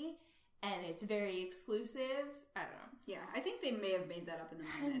society, and it's very exclusive. I don't know. Yeah, I think they may have made that up in the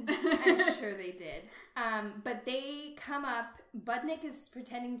moment. I'm sure they did. But they come up. Budnick is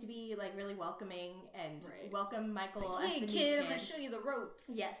pretending to be really welcoming and welcome Michael as the new kid. I'm going to show you the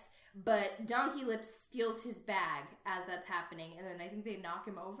ropes. Yes. But Donkey Lips steals his bag as that's happening, and then I think they knock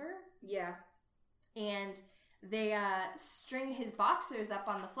him over. Yeah. And they string his boxers up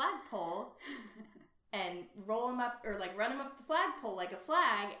on the flagpole and roll him up, or run him up the flagpole like a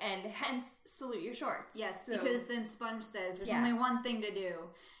flag, and hence salute your shorts. Yes, because then Sponge says there's only one thing to do.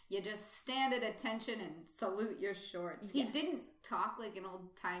 You just stand at attention and salute your shorts. Yes. He didn't talk like an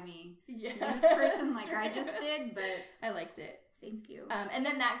old-timey news person like I just did, but... I liked it. Thank you. And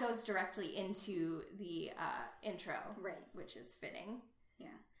then that goes directly into the intro. Right. Which is fitting. Yeah.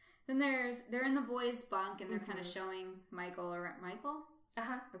 Then they're in the boys' bunk, and they're kind of showing Michael around. Michael?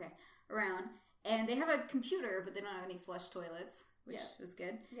 Uh-huh. Okay. Around. And they have a computer, but they don't have any flush toilets, which was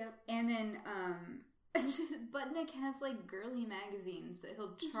good. Yep. And then Budnick has girly magazines that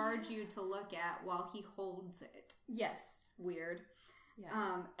he'll charge you to look at while he holds it. Yes. Weird.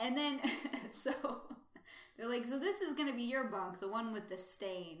 Yeah. And then so they're like, so this is gonna be your bunk, the one with the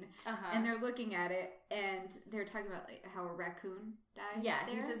stain. Uh-huh. And they're looking at it, and they're talking about how a raccoon died. Yeah.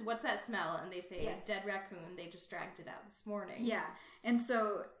 there. He says, "What's that smell?" And they say, "Dead raccoon. They just dragged it out this morning." Yeah. And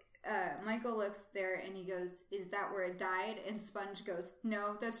so Michael looks there and he goes, "Is that where it died?" And Sponge goes,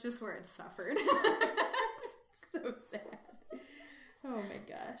 "No, that's just where it suffered." So sad. Oh my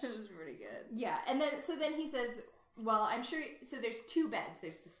gosh. It was pretty good. Yeah. And then he says, well, I'm sure, so there's two beds.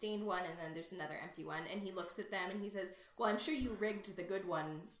 There's the stained one and then there's another empty one. And he looks at them and he says, well, I'm sure you rigged the good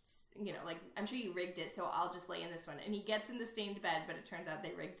one, you know, like, I'm sure you rigged it, so I'll just lay in this one. And he gets in the stained bed, but it turns out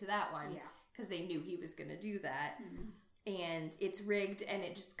they rigged to that one. Yeah. Because they knew he was going to do that. And it's rigged and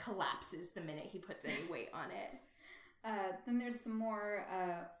it just collapses the minute he puts any weight on it. Then there's some more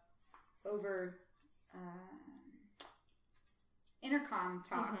intercom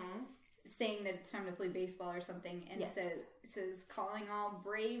talk saying that it's time to play baseball or something, and Yes. says calling all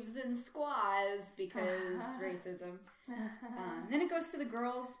braves and squaws because racism. Then it goes to the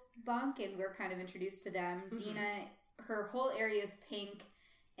girls' bunk, and we're kind of introduced to them. Dina, her whole area is pink,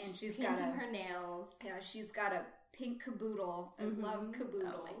 and she's got painting her nails. Yeah, she's got a pink caboodle. I love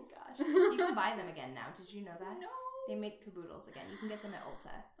caboodles. Oh my gosh. So you can buy them again now. Did you know that? No. They make caboodles again. You can get them at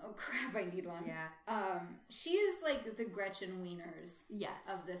Ulta. Oh crap, I need one. Yeah. She is like the Gretchen Wieners Yes.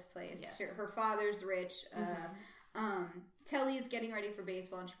 of this place. Yes. Her father's rich. Telly is getting ready for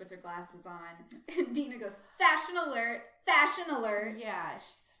baseball and she puts her glasses on. And Dina goes, fashion alert, fashion alert. Yeah,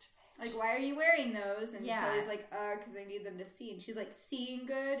 she's such a Like, why are you wearing those? And Yeah. Telly's like, because I need them to see. And she's like, seeing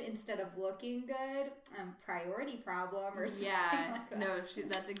good instead of looking good. Priority problem or something like that. No,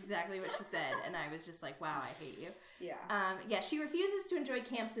 that's exactly what she said. And I was just like, wow, I hate you. Yeah. She refuses to enjoy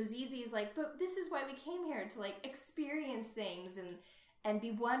camp, so Zizi's like, but this is why we came here, to like experience things and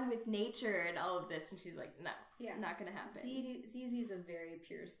be one with nature and all of this. And she's like, no, not gonna happen. Zizi's a very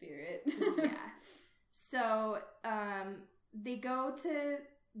pure spirit. Yeah. So they go to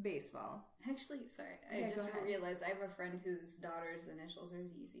baseball. Actually, sorry, Yeah, I go just ahead. realized I have a friend whose daughter's initials are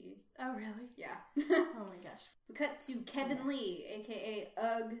ZZ. Oh, really? Yeah. Oh my gosh. We cut to Kevin Lee, aka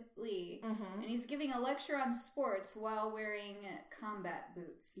Ugg Lee, and he's giving a lecture on sports while wearing combat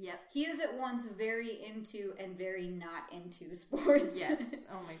boots. Yep. He is at once very into and very not into sports. Yes.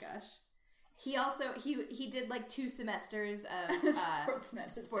 Oh my gosh. He also he did like 2 semesters of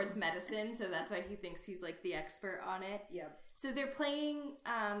sports medicine, so that's why he thinks he's like the expert on it. Yep. So they're playing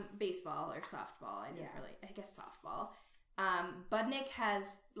baseball or softball. I guess softball. Budnick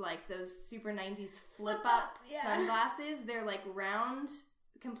has like those super 90s flip up sunglasses. They're like round,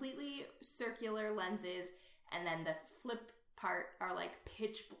 completely circular lenses, and then the flip part are like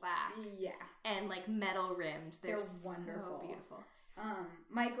pitch black. Yeah. And like metal rimmed. They're wonderful. So beautiful.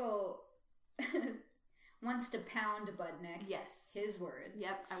 Michael wants to pound Budnick. Yes. His words.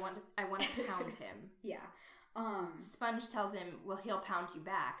 Yep. I want to pound him. Yeah. Sponge tells him, well, he'll pound you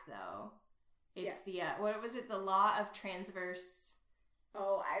back, though. It's the, what was it? The law of transverse...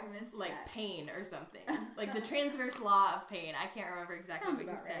 Oh, I missed like that. pain or something. Like the transverse law of pain. I can't remember exactly Sounds what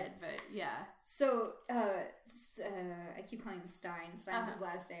he about said, right. but yeah. So, I keep calling him Stein. Stein's his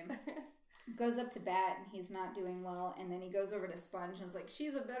last name. Goes up to bat and he's not doing well, and then he goes over to Sponge and is like,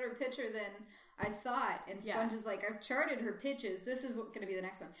 she's a better pitcher than I thought. And Sponge is like, I've charted her pitches. This is going to be the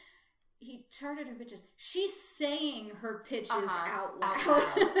next one. He charted her pitches. She's saying her pitches out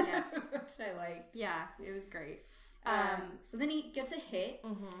loud. Yes. Which I like. Yeah, it was great. So then he gets a hit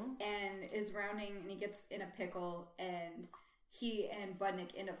and is rounding, and he gets in a pickle, and he and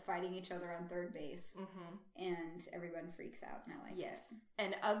Budnick end up fighting each other on third base, and everyone freaks out, and I like it.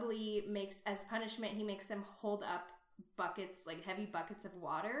 And Ugly makes, as punishment, he makes them hold up buckets, like heavy buckets of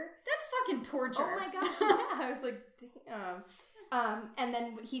water. That's fucking torture. Oh my gosh, yeah. I was like, damn. And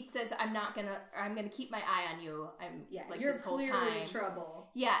then he says, I'm gonna keep my eye on you. I'm like you're this whole clearly time. in trouble.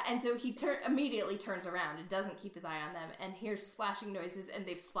 Yeah, and so he immediately turns around and doesn't keep his eye on them, and hears splashing noises, and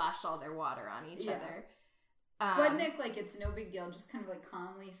they've splashed all their water on each other. Budnick, like, it's no big deal, just kind of like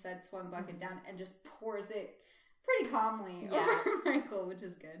calmly sets one bucket down and just pours it pretty calmly over Michael, which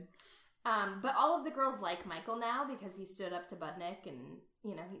is good. But all of the girls like Michael now because he stood up to Budnick, and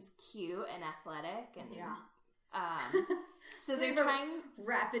you know he's cute and athletic, and so they're trying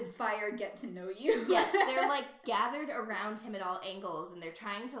rapid fire get to know you. Yes, they're like gathered around him at all angles, and they're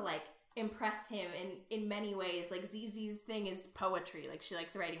trying to like impress him in many ways. Like ZZ's thing is poetry, like she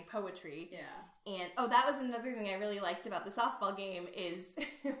likes writing poetry. Yeah. And that was another thing I really liked about the softball game is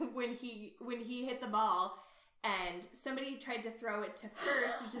when he hit the ball and somebody tried to throw it to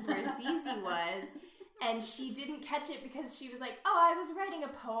first, which is where ZZ was. And she didn't catch it because she was like, oh, I was writing a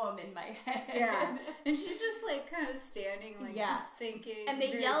poem in my head. Yeah. And she's just like kind of standing, like just thinking. And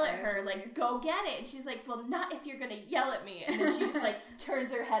they yell at her, like, go get it. And she's like, well, not if you're going to yell at me. And then she just like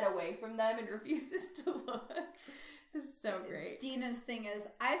turns her head away from them and refuses to look. This is so great. Dina's thing is,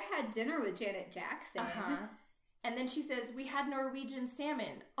 I've had dinner with Janet Jackson. And then she says, we had Norwegian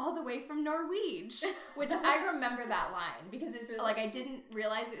salmon all the way from Norwich, which I remember that line because it's like I didn't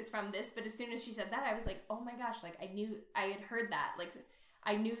realize it was from this, but as soon as she said that, I was like, oh my gosh, like I had heard that. Like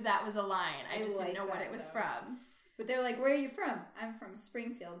I knew that was a line. I just didn't know what it was from. But they're like, where are you from? I'm from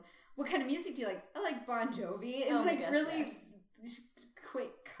Springfield. What kind of music do you like? I like Bon Jovi. It's Oh my like gosh, really yes. quick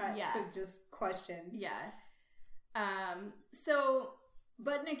cuts Yeah. of just questions. Yeah. So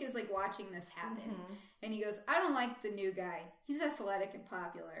Budnick is like watching this happen. Mhm. And he goes, I don't like the new guy. He's athletic and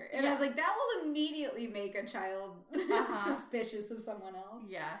popular. And I Yeah. was like, that will immediately make a child Uh-huh. suspicious of someone else.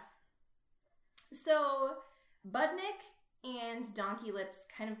 yeah. So Budnick and Donkey Lips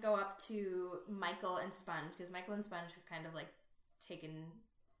kind of go up to Michael and Sponge, because Michael and Sponge have kind of like taken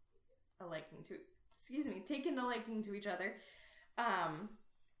a liking to each other.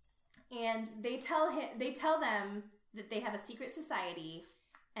 And they tell them that they have a secret society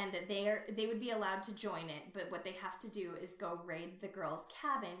and that they would be allowed to join it, but what they have to do is go raid the girls'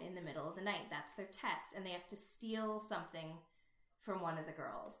 cabin in the middle of the night. That's their test, and they have to steal something from one of the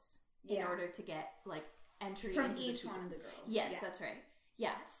girls in Yeah. order to get like entry From into the each secret. one of the girls. Yes, Yeah. that's right.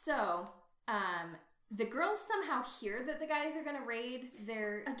 Yeah. So, the girls somehow hear that the guys are going to raid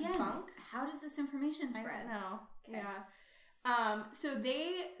their Again, bunk. how does this information I spread? don't know. Okay. Yeah.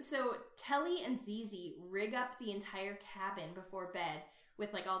 So Telly and Zizi rig up the entire cabin before bed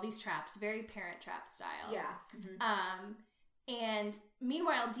with like all these traps, very Parent Trap style. Yeah. Mhm. And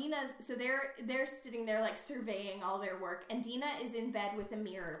meanwhile, they're sitting there like surveying all their work, and Dina is in bed with a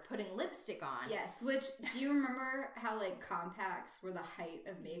mirror putting lipstick on. Yes, which, do you remember how, like, compacts were the height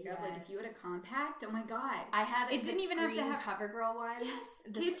of makeup? Like, if you had a Yes. compact, oh my god. I had It didn't even have to green have- CoverGirl one. Yes.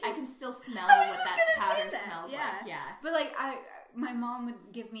 This, I can still smell I was what just that gonna say powder that, smells yeah. like. Yeah. But, like, my mom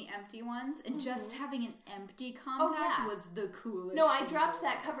would give me empty ones, and just having an empty compact yeah. was the coolest No, I thing in dropped the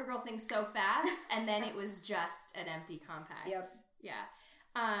that world. CoverGirl thing so fast, and then it was just an empty compact. Yep. Yeah.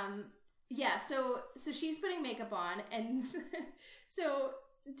 Yeah. So she's putting makeup on, and so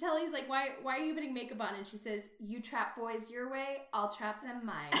Telly's like, "Why are you putting makeup on?" And she says, "You trap boys your way, I'll trap them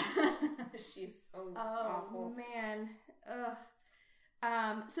mine." She's so Oh awful. man.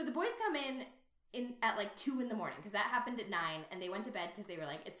 Ugh. So the boys come in at like 2 a.m, because that happened at 9, and they went to bed because they were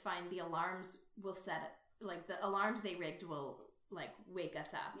like, it's fine, the alarms will set, like the alarms they rigged will like wake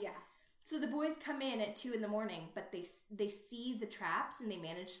us up. Yeah. So the boys come in at 2 a.m, but they see the traps and they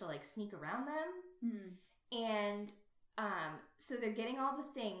manage to like sneak around them. And so they're getting all the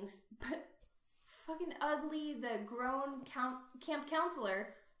things, but fucking Ugly, the grown camp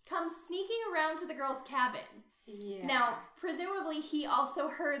counselor, comes sneaking around to the girls' cabin. Yeah. Now, presumably he also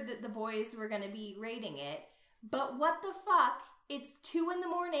heard that the boys were going to be raiding it, but what the fuck? It's 2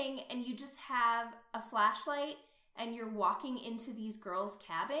 a.m, and you just have a flashlight and you're walking into these girls'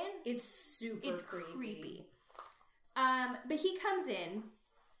 cabin? It's super It's creepy. But he comes in,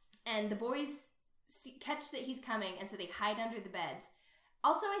 and the boys catch that he's coming, and so they hide under the beds.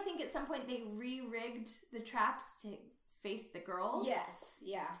 Also, I think at some point they re-rigged the traps to face the girls. Yes.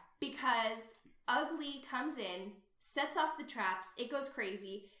 Yeah. Because Ugly comes in, sets off the traps, it goes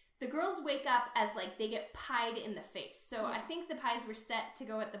crazy. The girls wake up as, like, they get pied in the face. So I think the pies were set to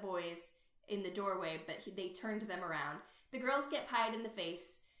go at the boys in the doorway, but they turned them around. The girls get pied in the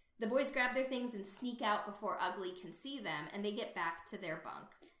face. The boys grab their things and sneak out before Ugly can see them, and they get back to their bunk.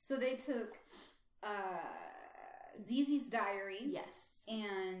 So they took Zizi's diary. Yes.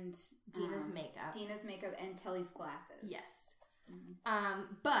 And Dina's makeup. Dina's makeup and Telly's glasses. Yes.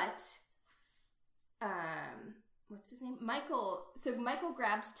 What's his name? Michael. So Michael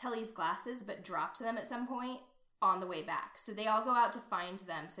grabbed Telly's glasses, but dropped them at some point on the way back. So they all go out to find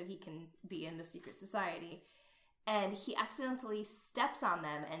them so he can be in the secret society. And he accidentally steps on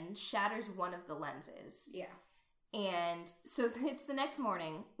them and shatters one of the lenses. Yeah. And so it's the next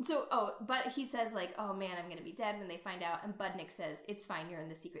morning. But he says, like, oh man, I'm going to be dead when they find out. And Budnick says, it's fine, you're in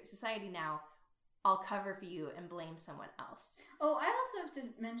the secret society now. I'll cover for you and blame someone else. Oh, I also have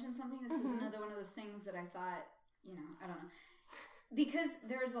to mention something. This is another one of those things that I thought, I don't know. Because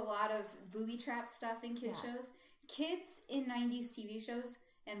there's a lot of booby trap stuff in kid shows. Kids in 90s TV shows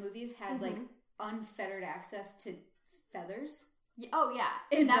and movies had, like, unfettered access to feathers. Yeah, oh, yeah.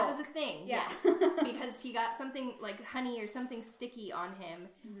 In that bulk. was a thing. Yeah. Yes. Because he got something like honey or something sticky on him,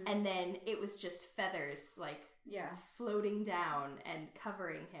 and then it was just feathers, like, floating down and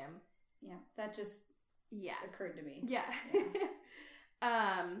covering him. Yeah, that just occurred to me. Yeah.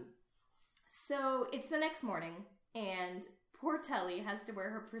 So it's the next morning, and poor Telly has to wear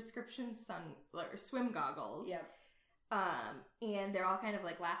her prescription swim goggles. Yep. And they're all kind of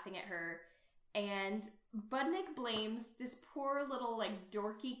like laughing at her, and Budnick blames this poor little like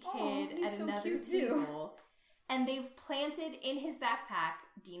dorky kid he's at so another cute, too. table. And they've planted in his backpack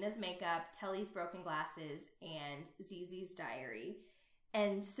Dina's makeup, Telly's broken glasses, and Zizi's diary.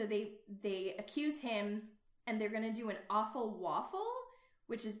 And so they accuse him, and they're going to do an awful waffle,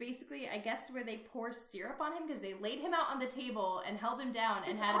 which is basically, I guess, where they pour syrup on him because they laid him out on the table and held him down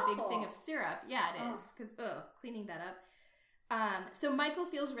and It's had a big awful. thing of syrup. Yeah, it is. Because, cleaning that up. So Michael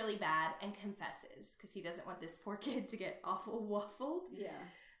feels really bad and confesses because he doesn't want this poor kid to get awful waffled.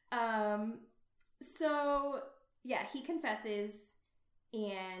 Yeah. So yeah, he confesses,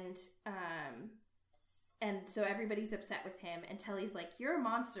 and so everybody's upset with him, and Telly's like, "You're a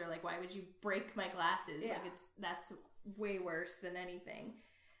monster. Like, why would you break my glasses? Yeah. Like, that's way worse than anything."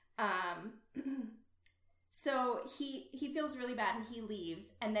 So he feels really bad and he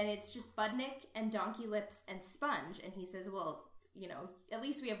leaves, and then it's just Budnick and Donkey Lips and Sponge, and he says, well, you know, at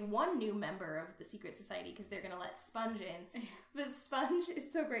least we have one new member of the secret society because they're going to let Sponge in. But Sponge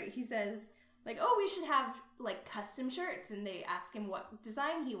is so great. He says, like, oh, we should have, like, custom shirts, and they ask him what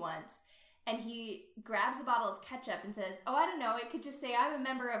design he wants. And he grabs a bottle of ketchup and says, oh, I don't know, it could just say I'm a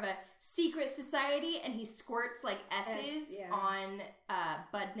member of a secret society, and he squirts, like, S's on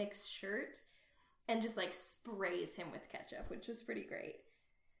Budnick's shirt and just, like, sprays him with ketchup, which was pretty great.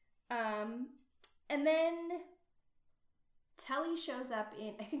 And then Telly shows up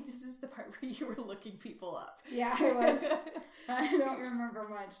in, I think this is the part where you were looking people up. Yeah, I was. I don't remember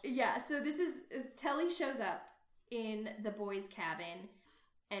much. Yeah, so this is, Telly shows up in the boys' cabin,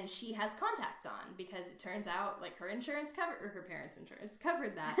 and she has contacts on because it turns out, like, her insurance covered, or her parents' insurance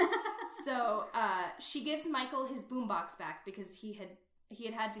covered that. So she gives Michael his boombox back because he had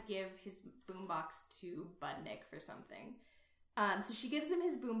to give his boombox to Budnick for something. So she gives him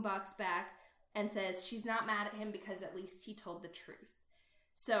his boombox back and says she's not mad at him because at least he told the truth.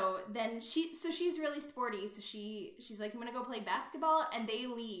 So then she's really sporty. So she's like, you want to go play basketball? And they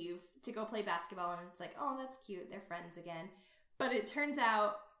leave to go play basketball. And it's like, oh, that's cute. They're friends again. But it turns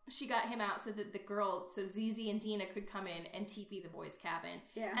out she got him out so that the girls, so Zizi and Dina, could come in and teepee the boys' cabin.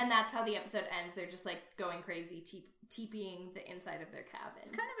 Yeah. And that's how the episode ends. They're just, like, going crazy, teepeeing the inside of their cabin.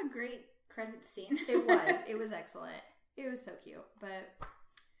 It's kind of a great credit scene. It was. It was excellent. It was so cute. But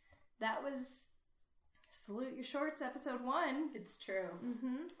that was Salute Your Shorts, episode 1. It's true.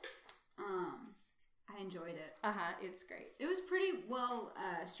 Mm-hmm. I enjoyed it. Uh-huh. It's great. It was pretty well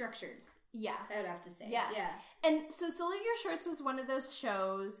structured, Yeah. I would have to say. Yeah. Yeah. And so Salute Your Shorts was one of those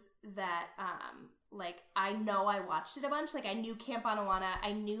shows that, like, I know I watched it a bunch. Like, I knew Camp Anawana,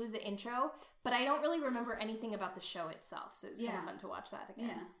 I knew the intro, but I don't really remember anything about the show itself. So it was kind of fun to watch that again.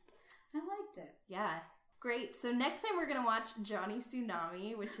 Yeah. I liked it. Yeah. Great. So next time we're going to watch Johnny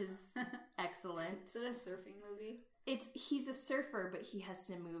Tsunami, which is excellent. Is it a surfing movie? He's a surfer, but he has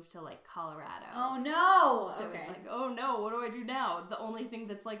to move to, like, Colorado. Oh, no! So okay. it's like, oh no, what do I do now? The only thing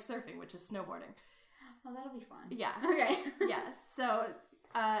that's like surfing, which is snowboarding. Oh, that'll be fun. Yeah. Okay. Yeah. So,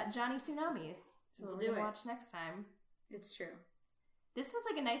 Johnny Tsunami. So We'll we're do gonna it. watch next time. It's true. This was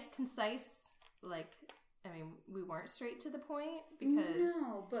like a nice, concise, like, I mean, we weren't straight to the point because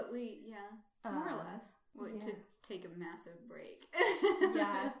No, but we, more or less. yeah. To take a massive break.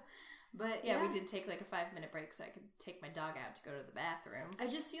 Yeah. But yeah, we did take like a 5-minute break so I could take my dog out to go to the bathroom. I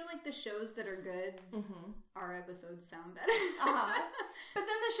just feel like the shows that are good, our episodes sound better. Uh-huh. But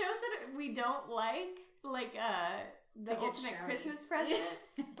then the shows that we don't like The They get Ultimate shouty. Christmas Present,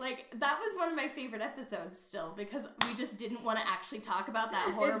 like, that was one of my favorite episodes still because we just didn't want to actually talk about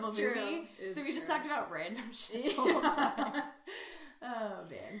that horrible It's true. movie. It's So we just true. talked about random shit the whole time. Oh,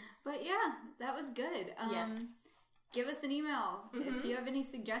 man. But yeah, that was good. Yes. Give us an email if you have any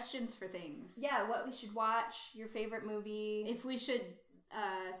suggestions for things. Yeah, what we should watch, your favorite movie. If we should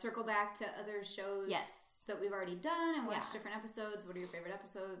circle back to other shows Yes. that we've already done and watch Yeah. different episodes. What are your favorite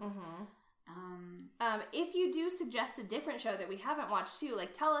episodes? If you do suggest a different show that we haven't watched too,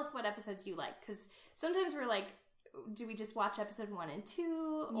 like, tell us what episodes you like, because sometimes we're like, do we just watch episode 1 and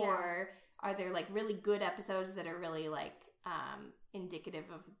 2, Yeah. or are there like really good episodes that are really like indicative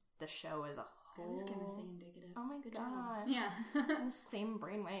of the show as a whole? I was gonna say indicative. Oh my Good god! job. Yeah. Same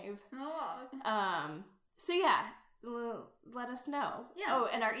brainwave. Oh. So yeah, let us know. Yeah. Oh,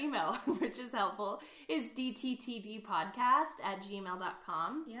 and our email, which is helpful, is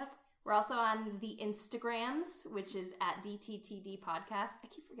dttdpodcast@gmail.com. Yep. We're also on the Instagrams, which is at DTTD Podcast. I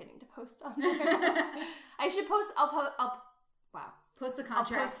keep forgetting to post on there. I should post. I'll wow. Post the I'll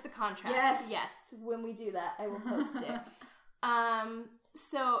contract. post the contract. Yes. Yes. When we do that, I will post it.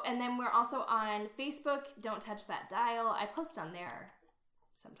 So, and then we're also on Facebook. Don't Touch That Dial. I post on there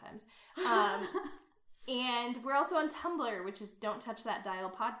sometimes. And we're also on Tumblr, which is Don't Touch That Dial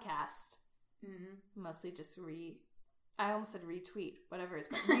Podcast. Mostly just I almost said retweet, whatever it's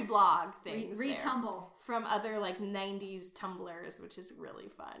called, reblog things. Retumble. From other like 90s Tumblrs, which is really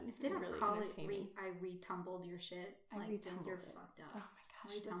fun. If they don't really call it entertaining. I retumbled your shit, I like, then retumbled you're it. fucked up. Oh my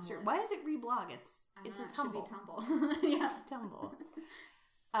gosh, that's Retumble true. it. Why is it reblog? It's I don't a know, it tumble. should be tumble. Yeah. Tumble.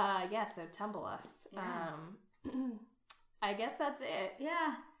 Yeah, so tumble us. Yeah. I guess that's it.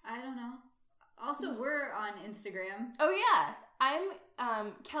 Yeah, I don't know. Also, we're on Instagram. Oh, yeah. I'm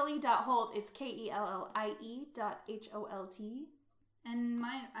Kelly.Holt. It's KELLIE.HOLT. And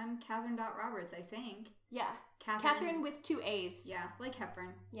I'm Catherine.Roberts, I think. Yeah. Catherine with 2 A's. Yeah, like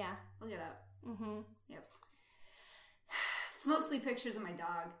Hepburn. Yeah. Look it up. Mm-hmm. Yep. It's mostly pictures of my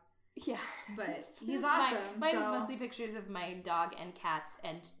dog, Yeah. but he's awesome. Mine is so- mostly pictures of my dog and cats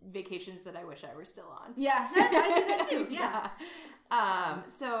and vacations that I wish I were still on. Yeah, I do that too. Yeah.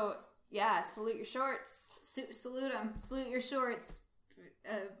 So, yeah, salute your shorts. Salute them. Salute your shorts.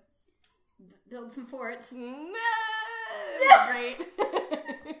 Build some forts. Great.